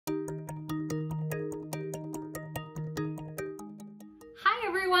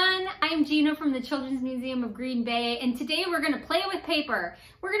everyone, I'm Gina from the Children's Museum of Green Bay, and today we're going to play with paper.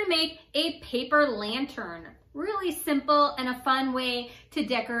 We're going to make a paper lantern. Really simple and a fun way to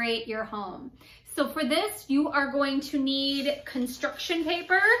decorate your home. So for this, you are going to need construction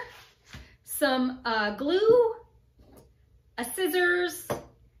paper, some glue, a scissors,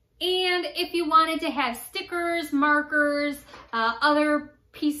 and if you wanted to have stickers, markers, other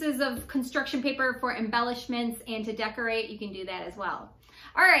pieces of construction paper for embellishments and to decorate, you can do that as well.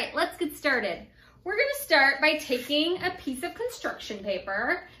 All right, let's get started. We're going to start by taking a piece of construction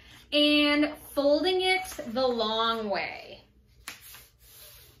paper and folding it the long way.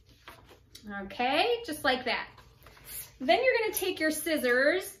 Okay, just like that. Then you're going to take your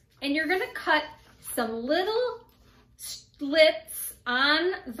scissors and you're going to cut some little slits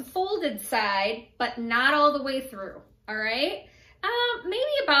on the folded side, but not all the way through, all right? Maybe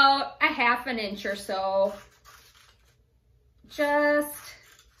about a ½ inch or so, just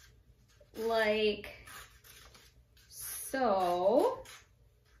like so,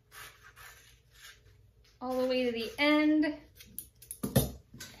 all the way to the end,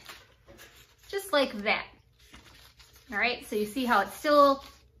 just like that. All right, so you see how it's still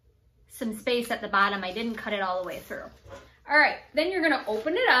some space at the bottom. I didn't cut it all the way through. All right, then you're gonna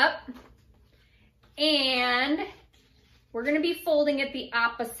open it up and we're gonna be folding it the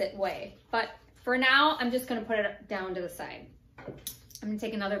opposite way, but for now, I'm just gonna put it down to the side. I'm gonna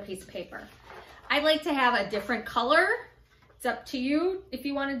take another piece of paper. I'd like to have a different color. It's up to you if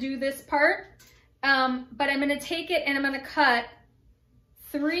you wanna do this part, but I'm gonna take it and I'm gonna cut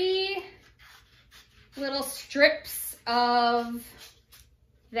 3 little strips of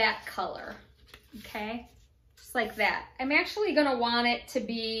that color, okay? Just like that. I'm actually gonna want it to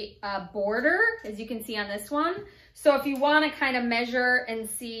be a border, as you can see on this one. So if you want to kind of measure and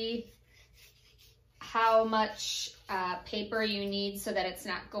see how much paper you need so that it's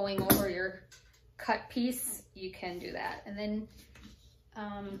not going over your cut piece, you can do that. And then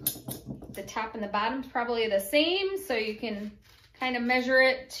the top and the bottom is probably the same, so you can kind of measure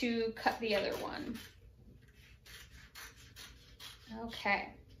it to cut the other one. Okay.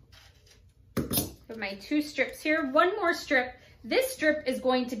 Put my 2 strips here. One more strip. This strip is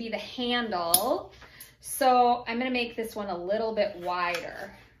going to be the handle. So I'm gonna make this one a little bit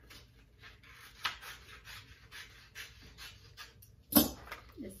wider.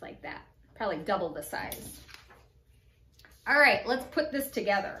 Just like that, probably double the size. All right, let's put this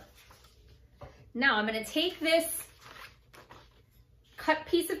together. Now I'm gonna take this cut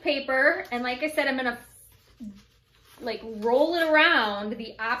piece of paper and like I said, I'm gonna like roll it around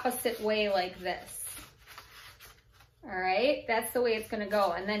the opposite way like this. All right, that's the way it's gonna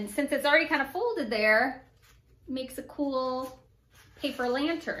go. And then since it's already kind of folded there, it makes a cool paper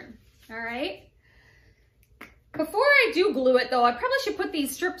lantern, all right? Before I do glue it though, I probably should put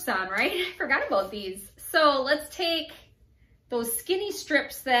these strips on, right? I forgot about these. So let's take those skinny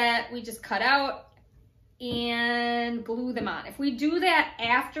strips that we just cut out and glue them on. If we do that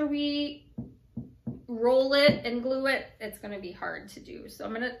after we roll it and glue it, it's gonna be hard to do. So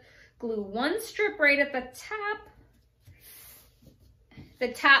I'm gonna glue 1 strip right at the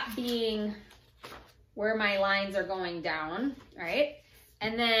top being where my lines are going down, right?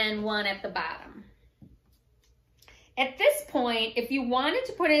 And then 1 at the bottom. At this point, if you wanted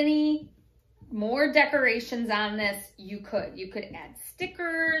to put any more decorations on this, you could. You could add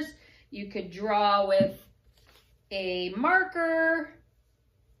stickers, you could draw with a marker,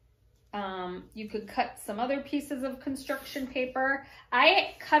 you could cut some other pieces of construction paper.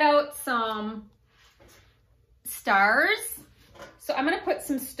 I cut out some stars. So I'm gonna put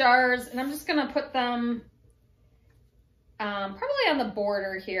some stars and I'm just gonna put them probably on the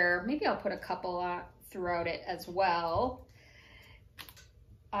border here. Maybe I'll put a couple throughout it as well.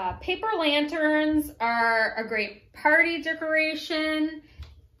 Paper lanterns are a great party decoration,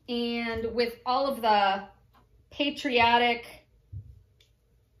 and with all of the patriotic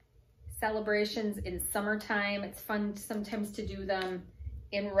celebrations in summertime, it's fun sometimes to do them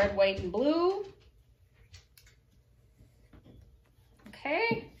in red, white, and blue.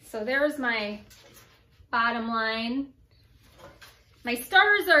 Okay, so there's my bottom line. My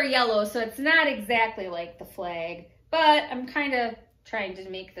stars are yellow, so it's not exactly like the flag, but I'm kind of trying to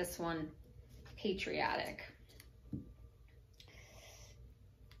make this one patriotic.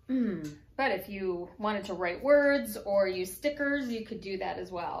 But if you wanted to write words or use stickers, you could do that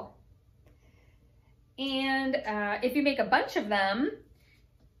as well. And if you make a bunch of them,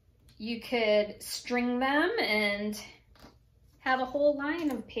 you could string them and have a whole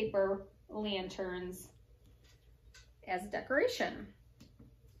line of paper lanterns as decoration.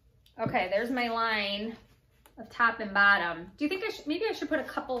 Okay, there's my line of top and bottom. Do you think maybe I should put a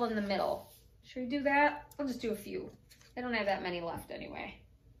couple in the middle? Should we do that? I'll just do a few. I don't have that many left anyway.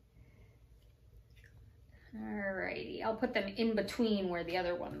 Alrighty, I'll put them in between where the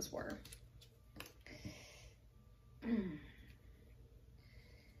other ones were.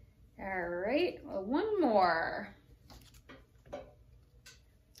 All right, well, one more.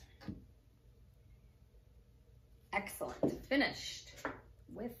 Excellent, finished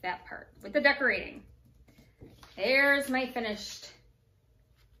with that part, with the decorating. There's my finished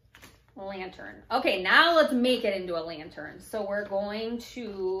lantern. Okay, now let's make it into a lantern. So we're going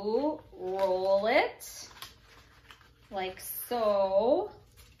to roll it like so.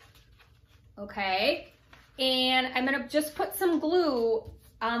 Okay, and I'm gonna just put some glue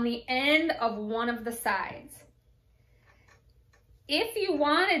on the end of one of the sides. If you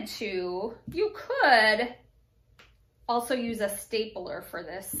wanted to, you could also use a stapler for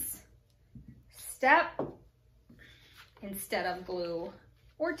this step instead of glue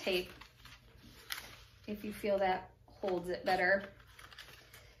or tape if you feel that holds it better.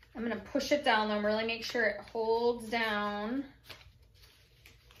 I'm gonna push it down and really make sure it holds down.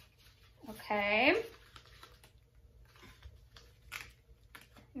 Okay.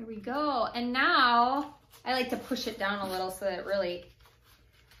 Here we go. And now I like to push it down a little so that it really,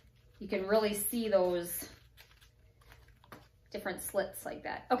 you can really see those different slits like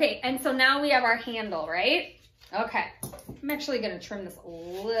that. Okay, and so now we have our handle, right? Okay, I'm actually gonna trim this a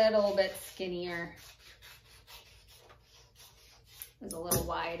little bit skinnier. It's a little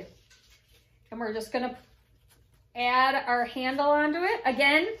wide. And we're just gonna add our handle onto it.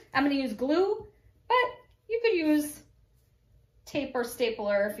 Again, I'm gonna use glue, but you could use tape or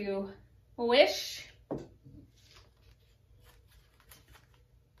stapler if you wish.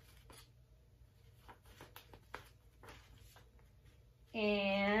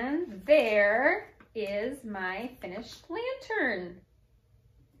 And there is my finished lantern.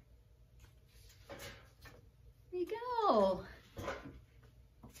 There you go.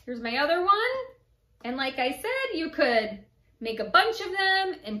 Here's my other one. And like I said, you could make a bunch of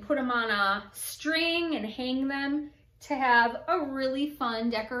them and put them on a string and hang them to have a really fun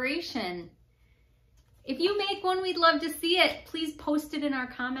decoration. If you make one, we'd love to see it. Please post it in our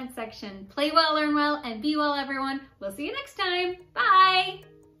comment section. Play well, learn well, and be well, everyone. We'll see you next time. Bye.